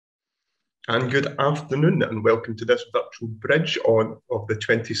And good afternoon, and welcome to this virtual bridge of the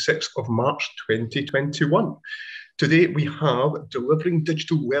 26th of March 2021. Today we have delivering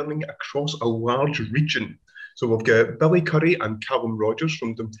digital learning across a large region. So we've got Billy Currie and Calum Rodgers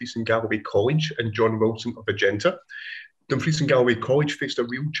from Dumfries and Galloway College and John Wilson of Ajenta. Dumfries and Galloway College faced a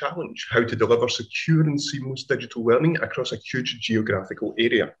real challenge: how to deliver secure and seamless digital learning across a huge geographical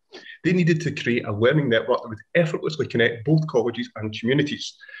area. They needed to create a learning network that would effortlessly connect both colleges and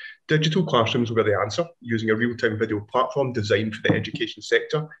communities. Digital classrooms were the answer, using a real-time video platform designed for the education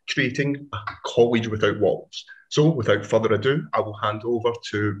sector, creating a college without walls. So without further ado, I will hand over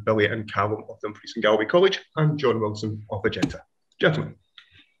to Billy and Calum of Dumfries and Galloway College and John Wilson of Ajenta. Gentlemen.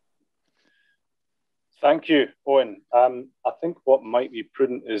 Thank you, Owen. I think what might be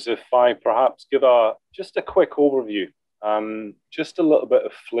prudent is if I perhaps give just a quick overview, just a little bit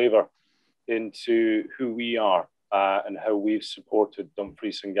of flavour into who we are and how we've supported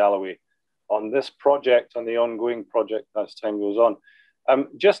Dumfries and Galloway on this project, on the ongoing project as time goes on.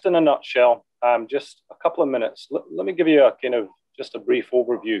 Just in a nutshell, just a couple of minutes, let me give you a kind of just a brief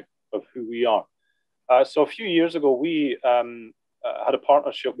overview of who we are. So a few years ago, we had a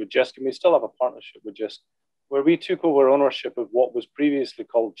partnership with JISC, and we still have a partnership with JISC, where we took over ownership of what was previously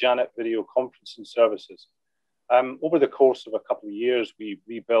called Janet Video Conferencing Services. Over the course of a couple of years, we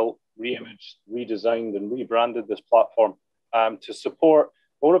rebuilt, reimaged, redesigned, and rebranded this platform to support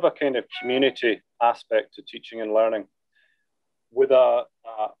more of a kind of community aspect to teaching and learning, with a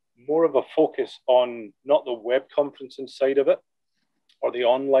more of a focus on not the web conferencing side of it or the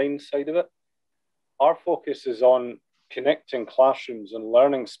online side of it. Our focus is on connecting classrooms and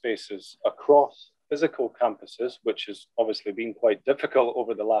learning spaces across physical campuses, which has obviously been quite difficult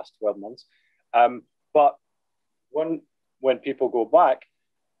over the last 12 months. But when people go back,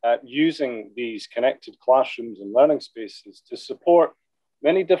 using these connected classrooms and learning spaces to support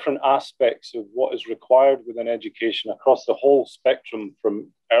many different aspects of what is required within education across the whole spectrum,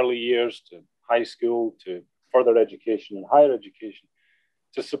 from early years to high school to further education and higher education,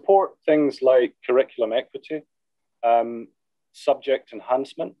 to support things like curriculum equity, subject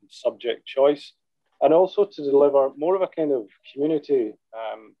enhancement, subject choice, and also to deliver more of a kind of community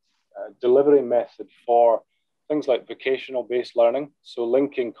delivery method for things like vocational-based learning, so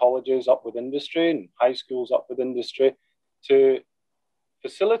linking colleges up with industry and high schools up with industry to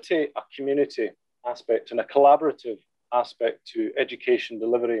facilitate a community aspect and a collaborative aspect to education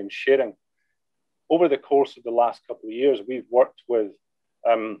delivery and sharing. Over the course of the last couple of years, we've worked with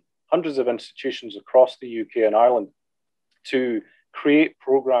hundreds of institutions across the UK and Ireland to create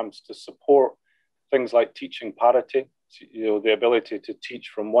programs to support things like teaching parity, the ability to teach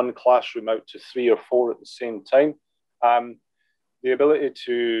from one classroom out to 3 or 4 at the same time, the ability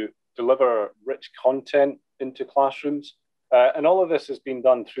to deliver rich content into classrooms. And all of this has been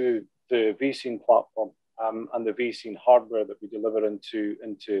done through the vScene platform and the vScene hardware that we deliver into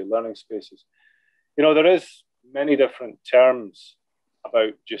learning spaces. There is many different terms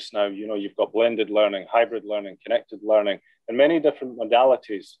about just now. You've got blended learning, hybrid learning, connected learning, and many different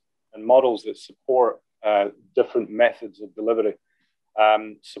modalities and models that support different methods of delivery,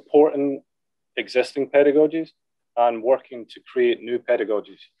 supporting existing pedagogies and working to create new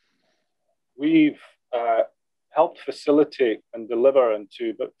pedagogies. We've helped facilitate and deliver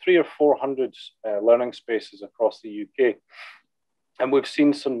into about 300 or 400 learning spaces across the UK. And we've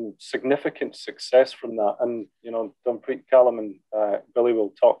seen some significant success from that. And, Dumfries, Calum and Billy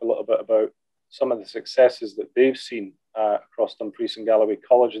will talk a little bit about some of the successes that they've seen across Dumfries and Galloway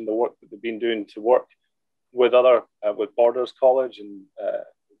College and the work that they've been doing to work with with Borders College and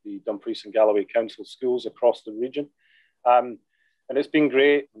the Dumfries and Galloway Council schools across the region. And it's been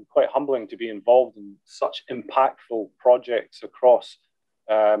great and quite humbling to be involved in such impactful projects across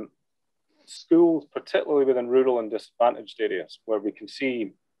schools, particularly within rural and disadvantaged areas, where we can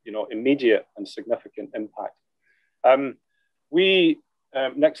see, immediate and significant impact.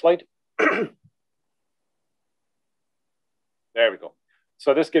 Next slide. There we go.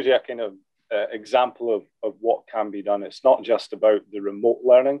 So this gives you a kind of example of what can be done. It's not just about the remote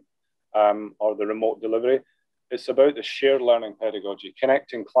learning or the remote delivery. It's about the shared learning pedagogy,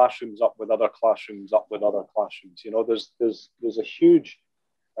 connecting classrooms up with other classrooms, up with other classrooms. There's a huge,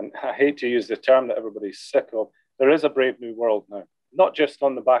 and I hate to use the term that everybody's sick of, there is a brave new world now, not just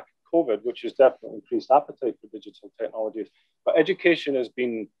on the back of COVID, which has definitely increased appetite for digital technologies, but education has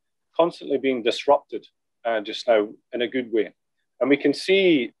been constantly being disrupted just now in a good way. And we can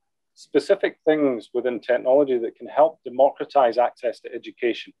see specific things within technology that can help democratize access to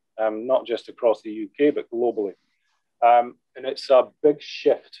education, not just across the UK, but globally. And it's a big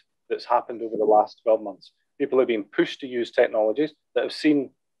shift that's happened over the last 12 months. People have been pushed to use technologies that have seen,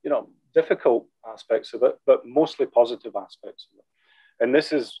 difficult aspects of it, but mostly positive aspects of it. And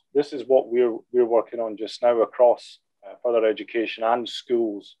this is what we're working on just now across further education and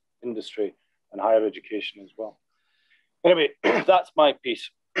schools, industry, and higher education as well. Anyway, that's my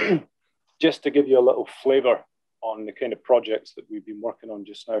piece. Just to give you a little flavour on the kind of projects that we've been working on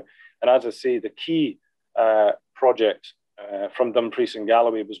just now. And as I say, the key project from Dumfries and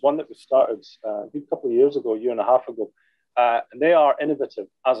Galloway was one that was started a couple of years ago, a year and a half ago. And they are innovative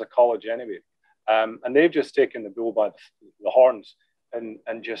as a college anyway. And they've just taken the bull by the horns and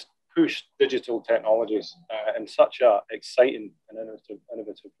just pushed digital technologies in such an exciting and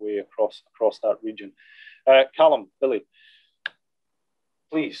innovative way across that region. Calum, Billy,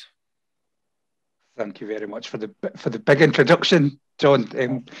 please. Thank you very much for the big introduction,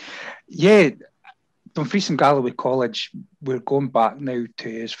 John. Yeah, Dumfries and Galloway College, we're going back now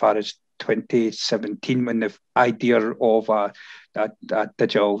to as far as 2017 when the idea of a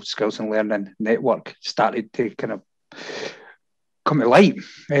digital skills and learning network started to kind of come to light.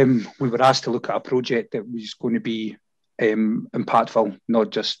 We were asked to look at a project that was going to be impactful, not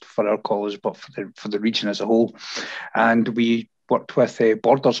just for our college, but for the region as a whole. And we worked with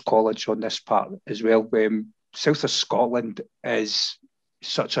Rodgers College on this part as well. South of Scotland is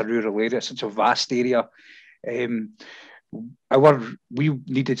such a rural area, such a vast area. We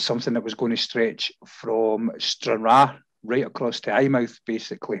needed something that was going to stretch from Stranraer right across to Eyemouth,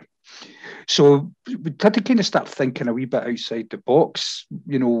 basically. So we had to kind of start thinking a wee bit outside the box.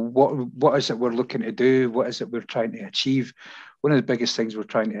 You know, what is it we're looking to do? What is it we're trying to achieve? One of the biggest things we're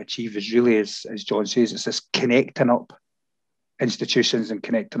trying to achieve is really, as John says, it's this connecting up institutions and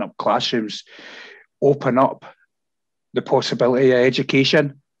connecting up classrooms, open up the possibility of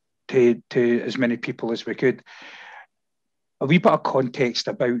education to as many people as we could. A wee bit of context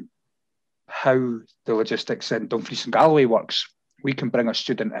about how the logistics in Dumfries and Galloway works. We can bring a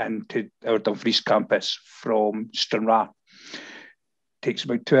student into our Dumfries campus from Stranraer. Takes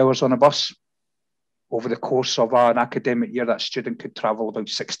about 2 hours on a bus. Over the course of an academic year, that student could travel about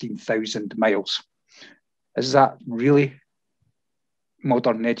 16,000 miles. Is that really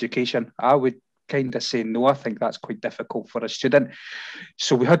modern education? I would kind of say no. I think that's quite difficult for a student.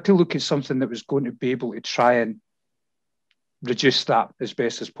 So we had to look at something that was going to be able to try and reduce that as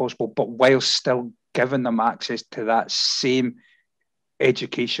best as possible, but while still giving them access to that same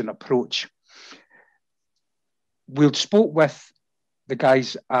education approach. We spoke with the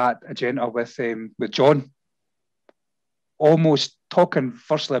guys at Ajenta, with John, almost talking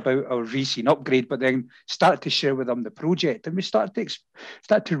firstly about our recent upgrade, but then started to share with them the project, and we started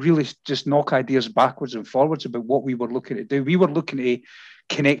to really just knock ideas backwards and forwards about what we were looking to do. We were looking to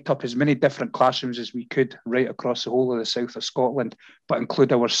connect up as many different classrooms as we could right across the whole of the south of Scotland, but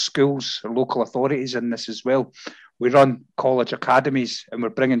include our schools, our local authorities in this as well. We run college academies and we're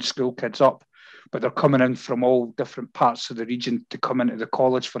bringing school kids up, but they're coming in from all different parts of the region to come into the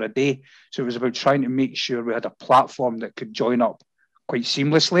college for a day. So it was about trying to make sure we had a platform that could join up quite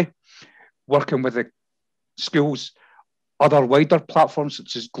seamlessly, working with the schools, other wider platforms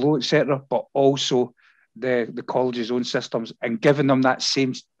such as Glow, etc., but also the college's own systems, and giving them that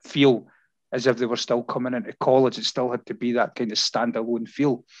same feel as if they were still coming into college. It still had to be that kind of standalone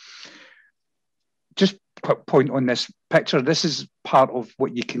feel. Just quick point on this picture. This is part of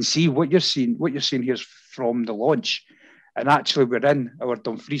what you can see. What you're seeing here is from the launch. And actually we're in our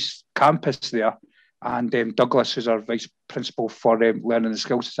Dumfries campus there. And Douglas, who's our vice principal for learning and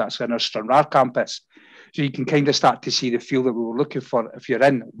skills, is actually in our Stranraer campus. So you can kind of start to see the feel that we were looking for. If you're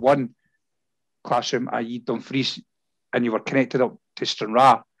in one classroom, i.e. Dumfries, and you were connected up to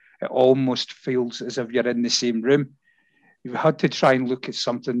Stranraer, it almost feels as if you're in the same room. You've had to try and look at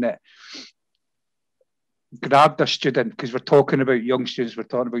something that grabbed a student, because we're talking about young students, we're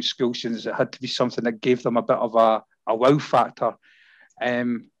talking about school students. It had to be something that gave them a bit of a wow factor.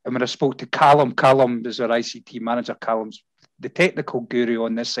 And when I spoke to Calum is our ICT manager. Calum's the technical guru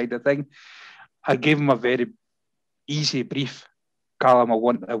on this side of thing. I gave him a very easy brief. Calum, I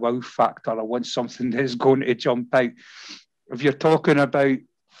want a wow factor. I want something that is going to jump out. If you're talking about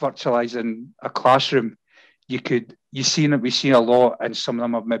virtualizing a classroom, we've seen a lot, and some of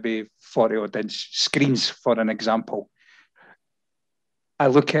them have maybe 40 odd inch screens, for an example. I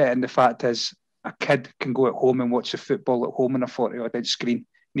look at it, and the fact is, a kid can go at home and watch the football at home on a 40 odd inch screen. It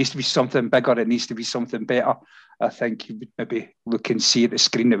needs to be something bigger. It needs to be something better. I think you would maybe look and see the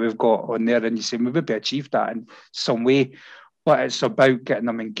screen that we've got on there, and you say, we maybe achieved that in some way. But it's about getting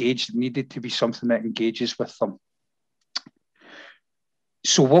them engaged. It needed to be something that engages with them.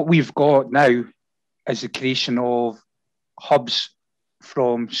 So what we've got now is the creation of hubs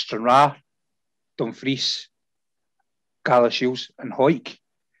from Stranraer, Dumfries, Galashiels and Hawick.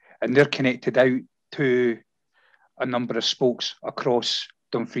 and they're connected out to a number of spokes across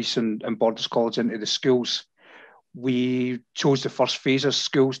Dumfries and Borders College into the schools. We chose the first phase of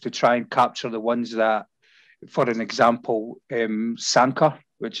schools to try and capture the ones that, for an example, Sanka,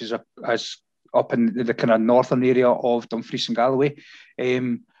 which is up in the kind of northern area of Dumfries and Galloway.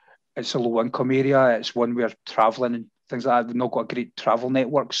 It's a low-income area. It's one where travelling and things like that, they've not got a great travel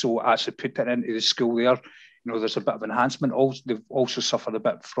network, so actually put it into the school there. There's a bit of enhancement. Also, they've also suffered a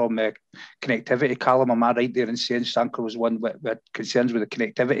bit from connectivity. Calum, am I right there in saying Sanka was one with concerns with the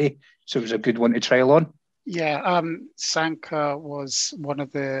connectivity? So it was a good one to trial on. Yeah, Sanka was one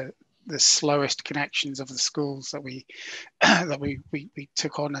of the slowest connections of the schools that we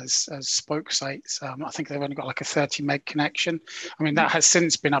took on as spoke sites. I think they've only got like a 30 meg connection. I mean, that has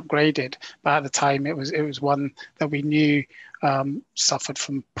since been upgraded, but at the time it was one that we knew suffered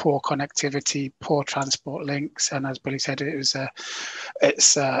from poor connectivity, poor transport links, and as Billy said,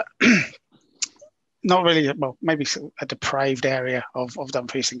 it's not really, well, maybe a deprived area of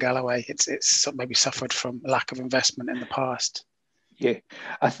Dumfries and Galloway. It's maybe suffered from lack of investment in the past. Yeah,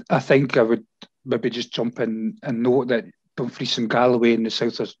 I think I would maybe just jump in and note that Dumfries and Galloway in the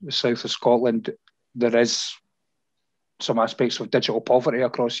south of Scotland, there is some aspects of digital poverty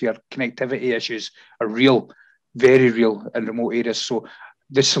across here. Connectivity issues are real, very real in remote areas. So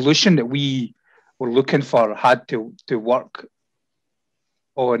the solution that we were looking for had to work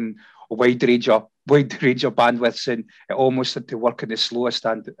on a wide range of bandwidths, and it almost had to work in the slowest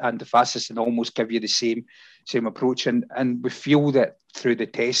and the fastest, and almost give you the same approach. And we feel that through the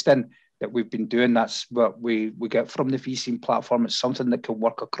testing that we've been doing, that's what we get from the vSeam platform. It's something that can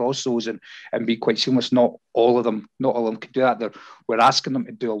work across those and be quite seamless. Not all of them can do that. We're asking them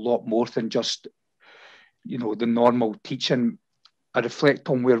to do a lot more than just the normal teaching. I reflect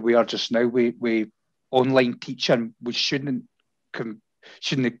on where we are just now. We online teaching, we shouldn't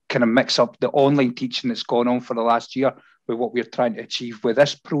kind of mix up the online teaching that's gone on for the last year with what we're trying to achieve with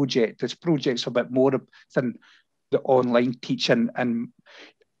this project. This project's a bit more than the online teaching, and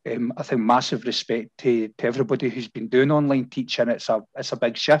I think massive respect to everybody who's been doing online teaching. It's a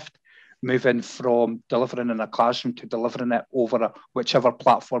big shift, moving from delivering in a classroom to delivering it over whichever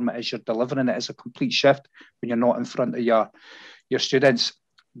platform it is you're delivering it. Is a complete shift when you're not in front of your students.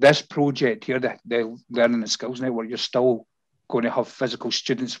 This project here, the Learning and Skills Network, you're still going to have physical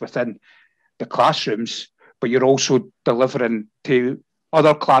students within the classrooms, but you're also delivering to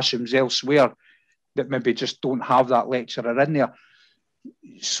other classrooms elsewhere that maybe just don't have that lecturer in there.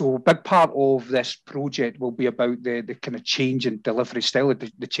 So a big part of this project will be about the kind of change in delivery style,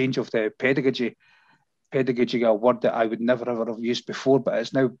 the change of the pedagogy. Pedagogy, a word that I would never ever have used before, but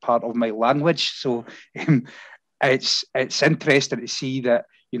it's now part of my language. So it's interesting to see that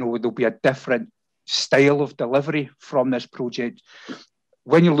there'll be a different style of delivery from this project.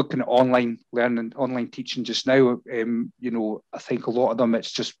 When you're looking at online learning, online teaching just now, I think a lot of them,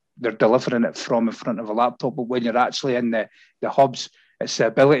 it's just they're delivering it from in front of a laptop. But when you're actually in the hubs, it's the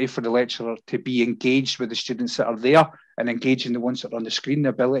ability for the lecturer to be engaged with the students that are there and engaging the ones that are on the screen, the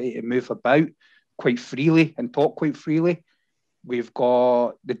ability to move about quite freely and talk quite freely. We've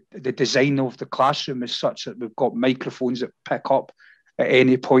got the design of the classroom is such that we've got microphones that pick up at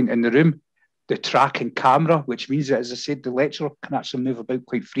any point in the room. The tracking camera, which means that, as I said, the lecturer can actually move about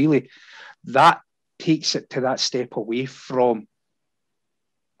quite freely. That takes it to that step away from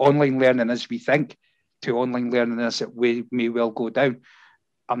online learning as we think to online learning as it may well go down.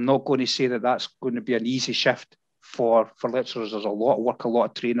 I'm not going to say that that's going to be an easy shift for lecturers. There's a lot of work, a lot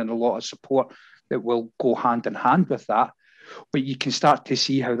of training, a lot of support that will go hand in hand with that. But you can start to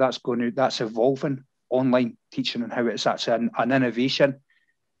see how that's evolving, online teaching, and how it's actually an innovation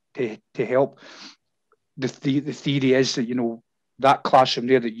to help. The theory is that, that classroom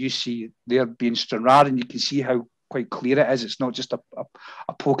there that you see there being Stranraer, and you can see how quite clear it is. It's not just a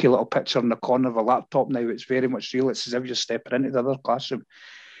pokey little picture in the corner of a laptop now. It's very much real. It's as if you're stepping into the other classroom.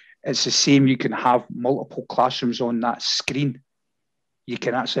 It's the same. You can have multiple classrooms on that screen. You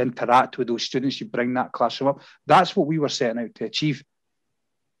can actually interact with those students. You bring that classroom up. That's what we were setting out to achieve.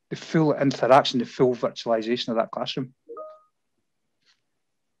 The full interaction, the full virtualization of that classroom.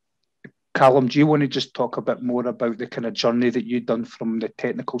 Calum, do you want to just talk a bit more about the kind of journey that you've done from the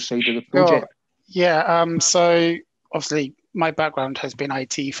technical side of the project? Sure. Yeah. So obviously my background has been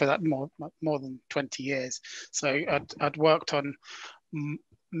IT for that more than 20 years. So I'd worked on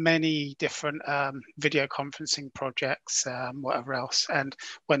many different video conferencing projects, whatever else. And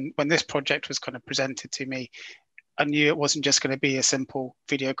when this project was kind of presented to me, I knew it wasn't just going to be a simple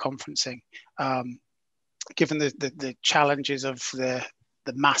video conferencing. Given the challenges of the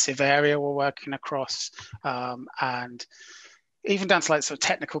massive area we're working across, and even down to like sort of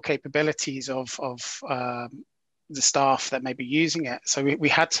technical capabilities of the staff that may be using it. So we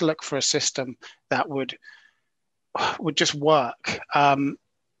had to look for a system that would just work.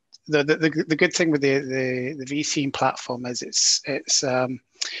 The good thing with the vScene platform is it's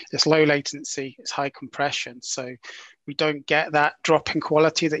low latency, it's high compression, so we don't get that drop in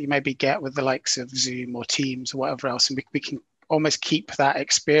quality that you maybe get with the likes of Zoom or Teams or whatever else, and we can almost keep that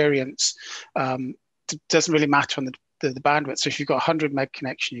experience. It doesn't really matter on the bandwidth. So if you've got a 100 meg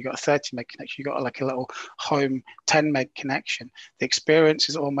connection, you've got a 30 meg connection, you've got like a little home 10 meg connection, the experience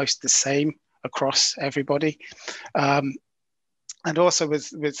is almost the same across everybody. And also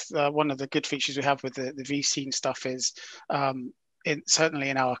with one of the good features we have with the vScene stuff is certainly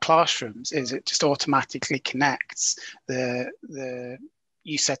in our classrooms is it just automatically connects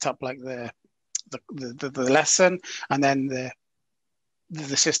you set up like the lesson, and then the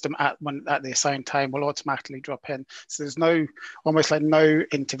system at the assigned time will automatically drop in. So there's almost no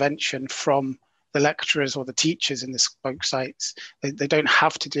intervention from the lecturers or the teachers in the spoke sites. They don't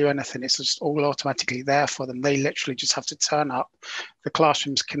have to do anything. It's just all automatically there for them. They literally just have to turn up, the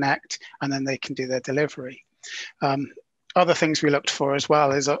classrooms connect, and then they can do their delivery. Other things we looked for as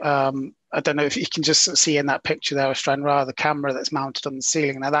well is, I don't know if you can just see in that picture there, Stranraer, the camera that's mounted on the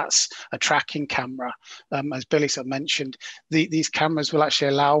ceiling. Now that's a tracking camera. As Billy sort of mentioned, these cameras will actually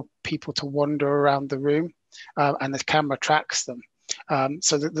allow people to wander around the room, and the camera tracks them.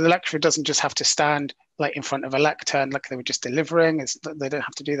 So the lecturer doesn't just have to stand like in front of a lectern like they were just delivering. They don't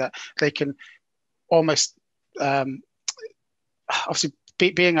have to do that. They can almost, obviously,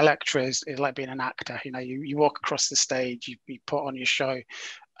 being a lecturer is like being an actor. You know, you walk across the stage, you put on your show.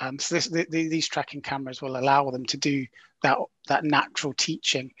 So these tracking cameras will allow them to do that natural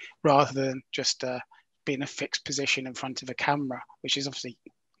teaching rather than just be in a fixed position in front of a camera, which is obviously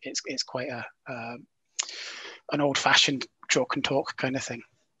it's quite an old-fashioned chalk and talk kind of thing.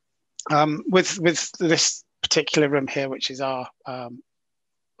 With this particular room here, which is our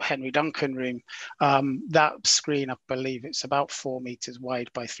Henry Duncan room, that screen, I believe it's about 4 meters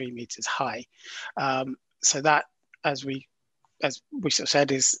wide by 3 meters high. So that, as we sort of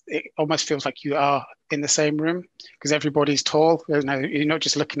said, it almost feels like you are in the same room because everybody's tall. You know, you're not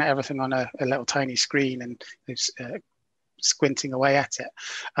just looking at everything on a little tiny screen and squinting away at it.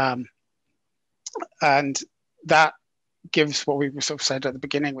 And that gives what we sort of said at the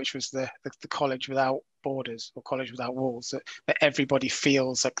beginning, which was the college without borders or college without walls, that everybody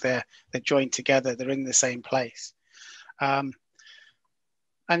feels like they're joined together, they're in the same place. And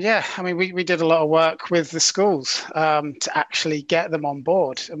yeah, I mean, we did a lot of work with the schools to actually get them on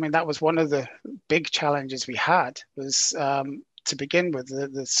board. I mean, that was one of the big challenges we had was to begin with,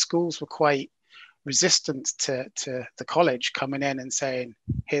 the schools were quite resistant to the college coming in and saying,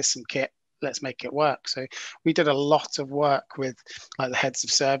 here's some kit, let's make it work. So we did a lot of work with like the heads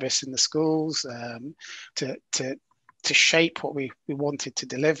of service in the schools to shape what we wanted to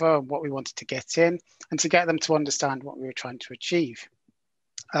deliver and what we wanted to get in, and to get them to understand what we were trying to achieve.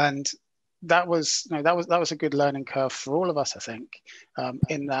 And that was a good learning curve for all of us, I think,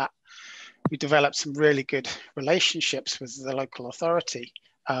 in that we developed some really good relationships with the local authority.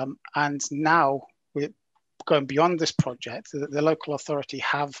 And now we're going beyond this project. The local authority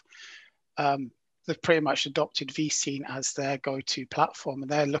have they've pretty much adopted vScene as their go-to platform,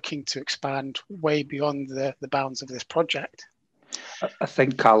 and they're looking to expand way beyond the bounds of this project. I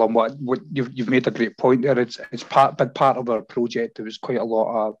think, Calum, what you've made a great point there. It's been part of our project. There was quite a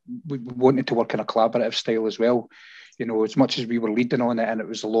lot of, we wanted to work in a collaborative style as well. You know, as much as we were leading on it, and it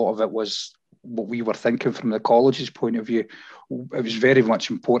was a lot of it was what we were thinking from the college's point of view. It was very much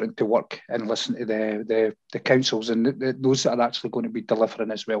important to work and listen to the councils and those that are actually going to be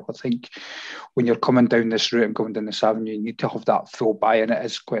delivering as well. I think when you're coming down this route and going down this avenue, you need to have that full buy-in. It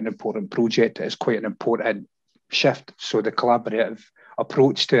is quite an important project. It is quite an important shift. So the collaborative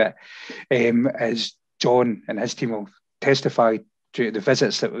approach to it, as John and his team will testify to the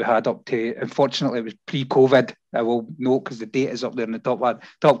visits that we had up to, unfortunately it was pre-COVID, I will note, because the date is up there in the top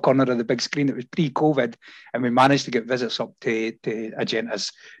corner of the big screen. It was pre-COVID, and we managed to get visits up to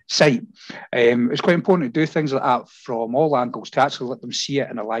Ajenta's site. It's quite important to do things like that from all angles, to actually let them see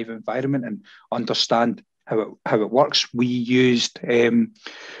it in a live environment and understand how it works. We used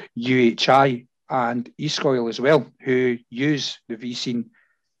UHI and eScoil as well, who use the vScene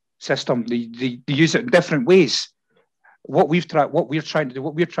system. They use it in different ways. What we're trying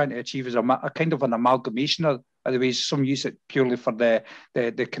to achieve is a kind of an amalgamation of the ways. Some use it purely for the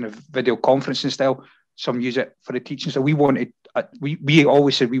kind of video conferencing style. Some use it for the teaching. So we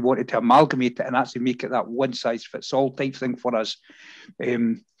always said we wanted to amalgamate it and actually make it that one size fits all type thing for us.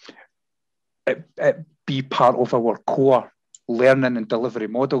 It be part of our core learning and delivery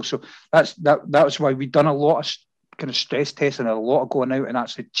model. So that's why we've done a lot of kind of stress testing, a lot of going out and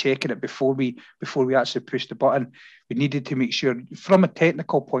actually checking it before we actually push the button. We needed to make sure, from a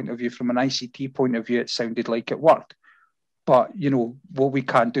technical point of view, from an ICT point of view, it sounded like it worked. But, you know, what we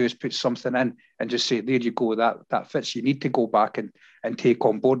can't do is put something in and just say, there you go, that fits. You need to go back and take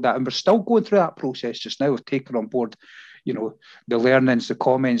on board that. And we're still going through that process just now of taking on board, you know, the learnings, the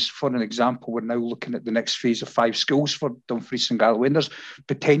comments. For an example, we're now looking at the next phase of 5 schools for Dumfries and Galloway. And there's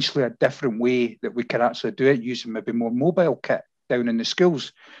potentially a different way that we can actually do it, using maybe more mobile kit down in the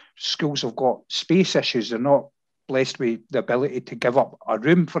schools. Schools have got space issues. They're not blessed with the ability to give up a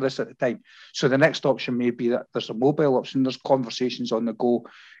room for this at the time. So the next option may be that there's a mobile option. There's conversations on the go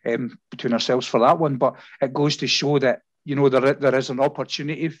between ourselves for that one. But it goes to show that, you know, there is an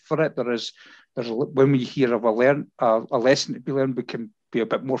opportunity for it. There's when we hear of a lesson to be learned, we can be a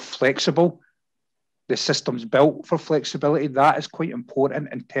bit more flexible. The system's built for flexibility. That is quite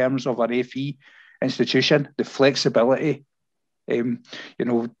important in terms of our FE institution. The flexibility, you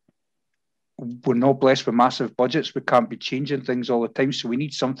know, we're not blessed with massive budgets. We can't be changing things all the time. So we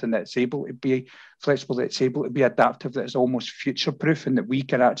need something that's able to be flexible, that's able to be adaptive, that is almost future-proof, and that we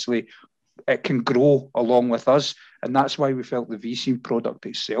can actually, it can grow along with us. And that's why we felt the VC product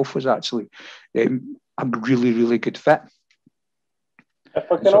itself was actually a really, really good fit.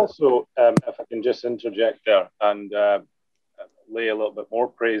 If I can also, if I can just interject there and lay a little bit more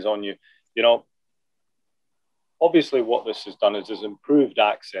praise on you, you know, obviously what this has done is improved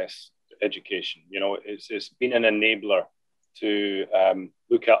access to education. You know, it's been an enabler to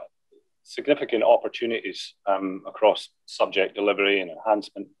look at significant opportunities across subject delivery and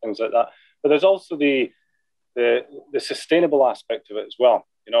enhancement, things like that. But there's also the sustainable aspect of it as well.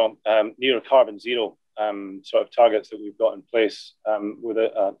 You know, near carbon zero sort of targets that we've got in place with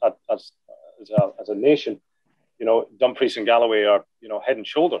as a nation. You know, Dumfries and Galloway are, you know, head and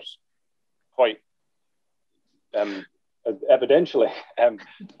shoulders quite evidentially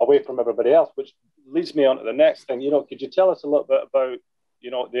away from everybody else, which leads me on to the next thing. You know, could you tell us a little bit about,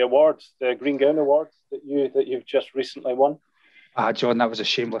 you know, the awards, the Green Gown Awards that you've just recently won? John, that was a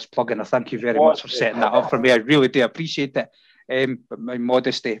shameless plug, and I thank you very much for setting that up for me. I really do appreciate it. But my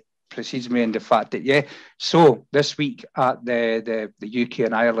modesty precedes me in the fact that, yeah, so this week at the UK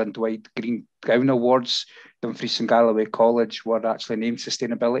and Ireland wide Green Gown Awards, Dumfries and Galloway College were actually named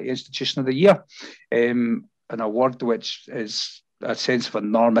Sustainability Institution of the Year, an award which is a sense of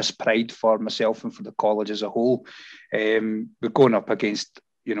enormous pride for myself and for the college as a whole. We're going up against,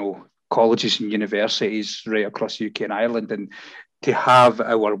 you know, colleges and universities right across the UK and Ireland, and to have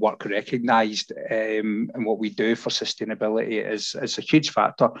our work recognised and what we do for sustainability is a huge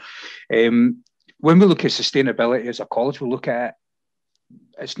factor. When we look at sustainability as a college, we look at it,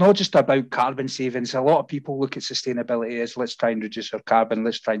 it's not just about carbon savings. A lot of people look at sustainability as let's try and reduce our carbon,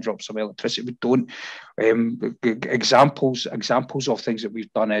 let's try and drop some electricity. We don't. Examples of things that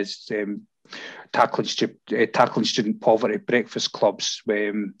we've done is tackling student poverty, breakfast clubs,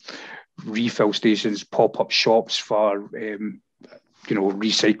 refill stations, pop-up shops for you know,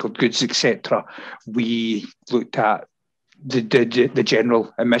 recycled goods, etc. We looked at the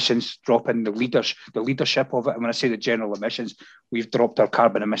general emissions, dropping the leadership of it. And when I say the general emissions, we've dropped our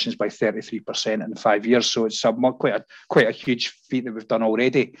carbon emissions by 33% in 5 years. So it's quite a huge feat that we've done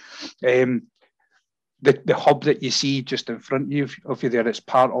already. The hub that you see just in front of you there, it's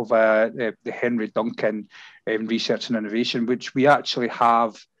part of the Henry Duncan Research and Innovation, which we actually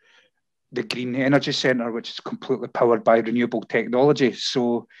have the Green Energy Centre, which is completely powered by renewable technology.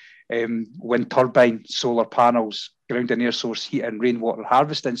 So wind turbine, solar panels, ground and air source heating, rainwater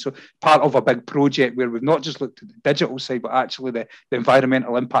harvesting. So part of a big project where we've not just looked at the digital side, but actually the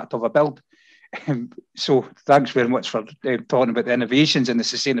environmental impact of a build. So thanks very much for talking about the innovations and the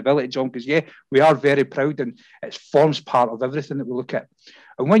sustainability, John, because yeah, we are very proud and it forms part of everything that we look at.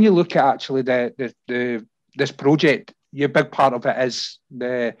 And when you look at actually this project, a big part of it is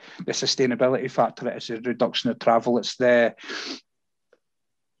the sustainability factor. It's the reduction of travel. It's the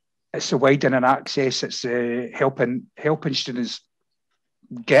widening access. It's helping students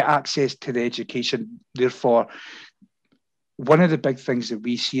get access to the education. Therefore, one of the big things that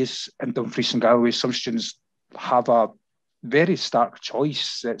we see is in Dumfries and Galloway, some students have a very stark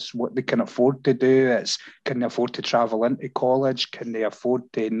choice. It's what they can afford to do. It's can they afford to travel into college? Can they afford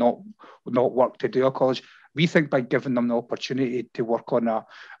to not work to do a college? We think by giving them the opportunity to work on a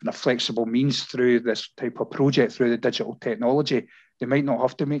flexible means through this type of project, through the digital technology, they might not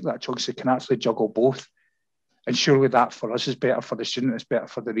have to make that choice. They can actually juggle both. And surely that for us is better for the student, it's better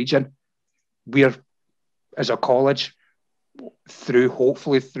for the region. We're, as a college,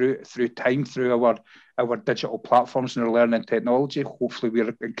 hopefully through time, through our digital platforms and our learning technology, hopefully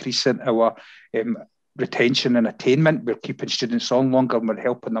we're increasing our retention and attainment. We're keeping students on longer and we're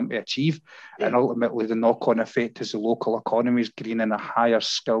helping them to achieve. And ultimately the knock-on effect is the local economy is greening a higher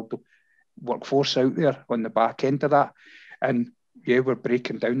skilled workforce out there on the back end of that. And yeah, we're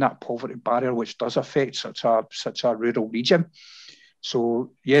breaking down that poverty barrier, which does affect such a rural region.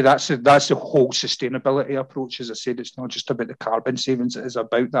 So yeah, that's the whole sustainability approach. As I said, it's not just about the carbon savings; it is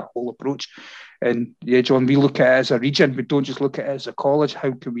about that whole approach. And yeah, John, we look at it as a region. We don't just look at it as a college.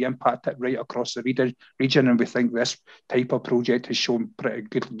 How can we impact it right across the region? And we think this type of project has shown pretty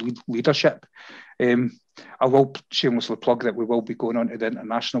good leadership. I will shamelessly plug that we will be going on to the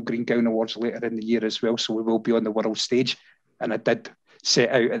International Green Gown Awards later in the year as well. So we will be on the world stage. And I did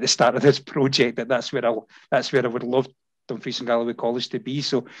set out at the start of this project that that's where I would love Dumfries and Galloway College to be.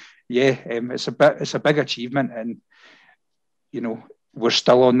 So yeah, it's a big achievement, and you know, we're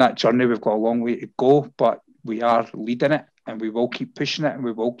still on that journey. We've got a long way to go, but we are leading it, and we will keep pushing it, and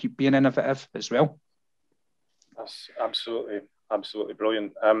we will keep being innovative as well. That's absolutely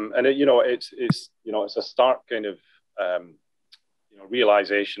brilliant. And it's a stark kind of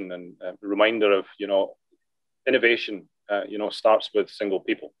realization and reminder of innovation. Starts with single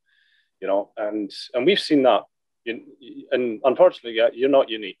people. And we've seen that. And unfortunately, you're not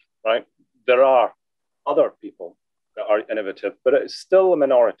unique, right? There are other people that are innovative, but it's still a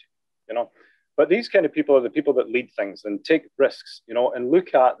minority, But these kind of people are the people that lead things and take risks, and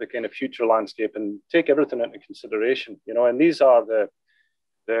look at the kind of future landscape and take everything into consideration, And these are the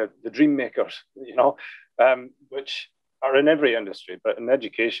dream makers, which are in every industry, but in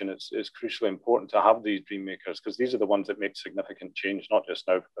education, it's crucially important to have these dream makers, because these are the ones that make significant change, not just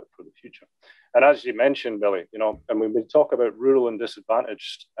now, but for the future. And as you mentioned, Billy, and when we talk about rural and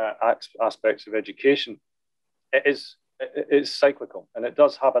disadvantaged aspects of education, it is cyclical, and it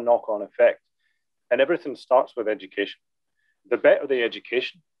does have a knock-on effect. And everything starts with education. The better the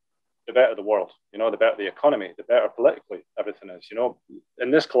education, the better the world, the better the economy, the better politically everything is,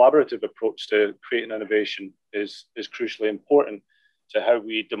 And this collaborative approach to creating innovation is crucially important to how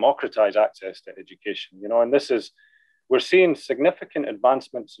we democratize access to education, And we're seeing significant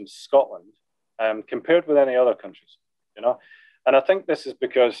advancements in Scotland compared with any other countries, And I think this is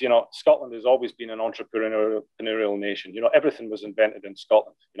because, Scotland has always been an entrepreneurial nation. Everything was invented in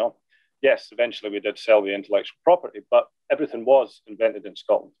Scotland, Yes, eventually we did sell the intellectual property, but everything was invented in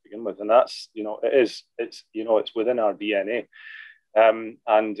Scotland to begin with, and that's it's within our DNA,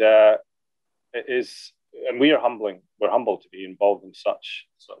 and it is, and we're humbled to be involved in such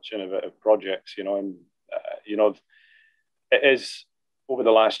innovative projects, and it is over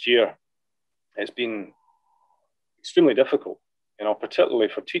the last year, it's been extremely difficult, particularly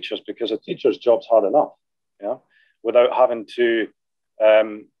for teachers, because a teacher's job's hard enough, without having to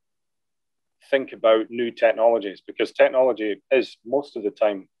think about new technologies, because technology is most of the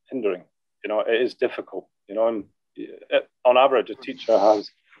time hindering. It is difficult. And on average, a teacher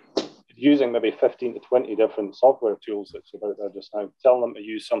has using maybe 15 to 20 different software tools that's about there just now. Telling them to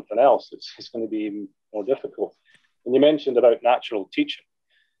use something else, it's going to be even more difficult. And you mentioned about natural teaching.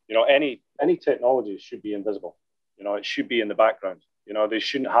 Any technology should be invisible. It should be in the background. They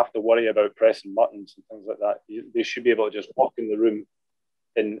shouldn't have to worry about pressing buttons and things like that. They should be able to just walk in the room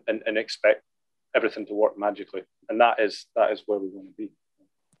and expect everything to work magically, and that is where we want to be.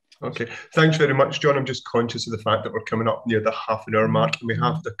 Okay, thanks very much, John. I'm just conscious of the fact that we're coming up near the half-an-hour mark, and we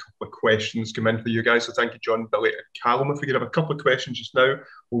have a couple of questions come in for you guys. So thank you, John, Billy, and Calum. If we could have a couple of questions just now,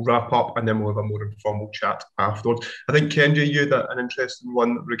 we'll wrap up, and then we'll have a more informal chat afterwards. I think, Kenji, you had an interesting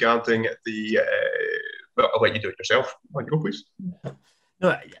one regarding the. Well, I'll let you do it yourself. Why don't you go, please?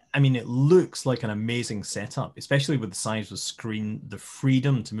 No, I mean, it looks like an amazing setup, especially with the size of the screen, the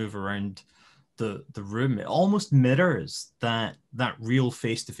freedom to move around the room. It almost mirrors that real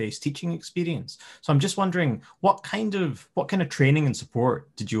face-to-face teaching experience. So I'm just wondering, what kind of training and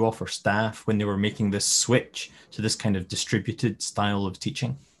support did you offer staff when they were making this switch to this kind of distributed style of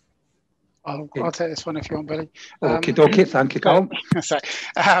teaching? I'll take this one if you want, Billy. Okay, thank you, Calum. So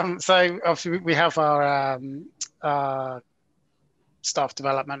obviously we have our staff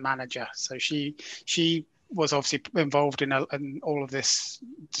development manager. So she was obviously involved in all of this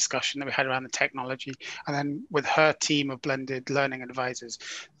discussion that we had around the technology. And then with her team of blended learning advisors,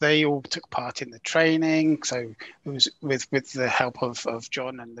 they all took part in the training. So it was with the help of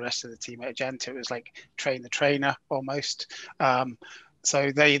John and the rest of the team at Ajenta, it was like train the trainer almost.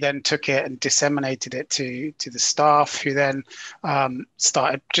 So they then took it and disseminated it to the staff, who then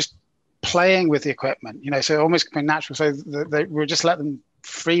started just playing with the equipment, so it almost became natural. So we just let them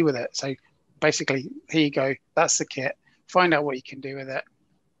free with it. So basically, here you go, that's the kit, find out what you can do with it,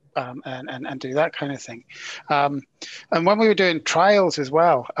 and do that kind of thing. And when we were doing trials as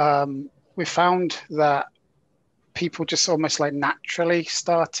well, we found that people just almost like naturally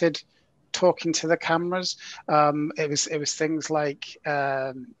started talking to the cameras. It was things like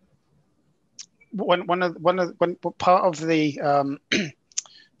when part of the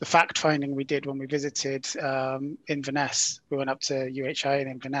the fact finding we did when we visited Inverness, we went up to UHI in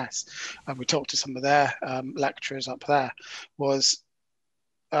Inverness, and we talked to some of their lecturers up there, was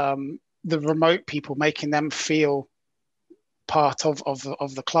the remote people, making them feel part of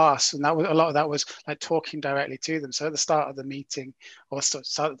the class, and that was a lot of that was like talking directly to them. So at the start of the meeting or start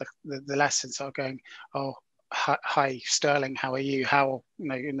of the lesson, sort of going, oh, hi Sterling, how are you, how, you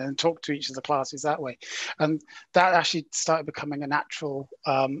know, and then talk to each of the classes that way. And that actually started becoming a natural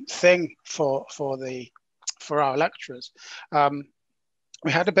thing for our lecturers.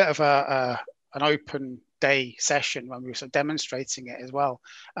 We had a bit of an open day session when we were sort of demonstrating it as well.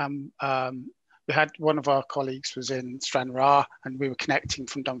 We had one of our colleagues was in Stranraer, and we were connecting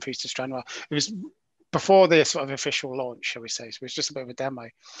from Dumfries to Stranraer. It was before the sort of official launch, shall we say. So it was just a bit of a demo.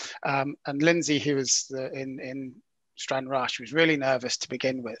 And Lindsay, who was in Stranraer, she was really nervous to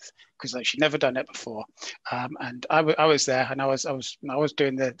begin with, because like she'd never done it before. And I was there, and I was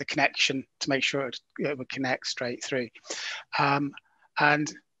doing the connection to make sure it would connect straight through.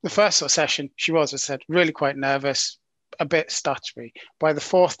 And the first sort of session, she was, as I said, really quite nervous, a bit stuttery. By the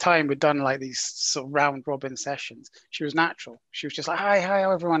fourth time we'd done like these sort of round robin sessions, she was natural. She was just like, hi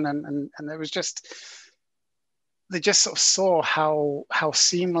everyone, and it was just, they just sort of saw how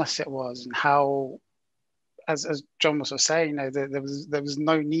seamless it was, and how, as John was sort of saying, you know, there was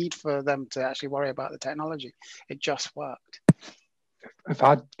no need for them to actually worry about the technology. It just worked. If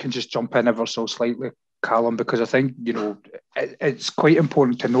I can just jump in ever so slightly, Calum, because I think, you know, it's quite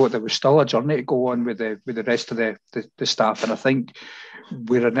important to note that there's still a journey to go on with the rest of the staff, and I think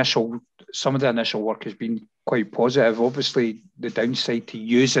some of the initial work has been quite positive. Obviously, the downside to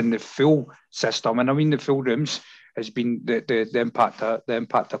using the full system, and I mean the full rooms, has been the impact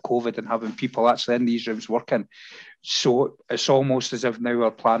of COVID and having people actually in these rooms working. So it's almost as if now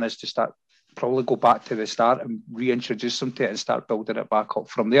our plan is to probably go back to the start and reintroduce them to it and start building it back up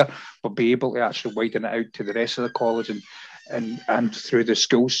from there, but be able to actually widen it out to the rest of the college and through the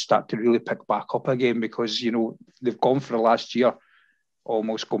schools start to really pick back up again, because, you know, they've gone for the last year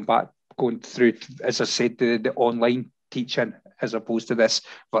almost going through, as I said, the online teaching as opposed to this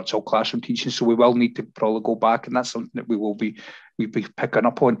virtual classroom teaching. So we will need to probably go back, and that's something that we'll be picking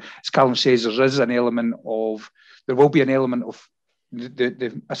up on. As Calum says, there will be an element of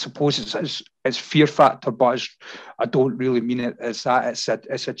I suppose it's fear factor, but I don't really mean it as that.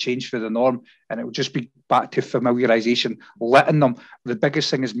 It's a change for the norm, and it will just be back to familiarisation, letting them. The biggest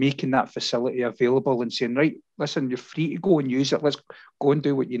thing is making that facility available and saying, right, listen, you're free to go and use it. Let's go and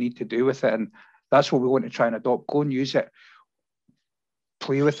do what you need to do with it, and that's what we want to try and adopt. Go and use it,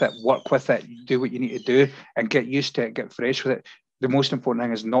 play with it, work with it, do what you need to do, and get used to it, get fresh with it. The most important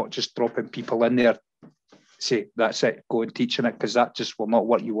thing is not just dropping people in there, say, that's it, go and teaching it, because that just will not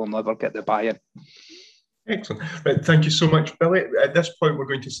work. You will never get the buy-in. Excellent. Right, thank you so much, Billy. At this point, we're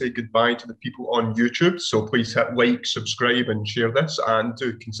going to say goodbye to the people on YouTube. So please hit like, subscribe, and share this. And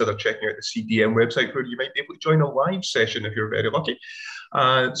do consider checking out the CDM website, where you might be able to join a live session if you're very lucky.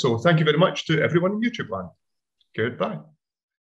 So thank you very much to everyone in YouTube land. Goodbye.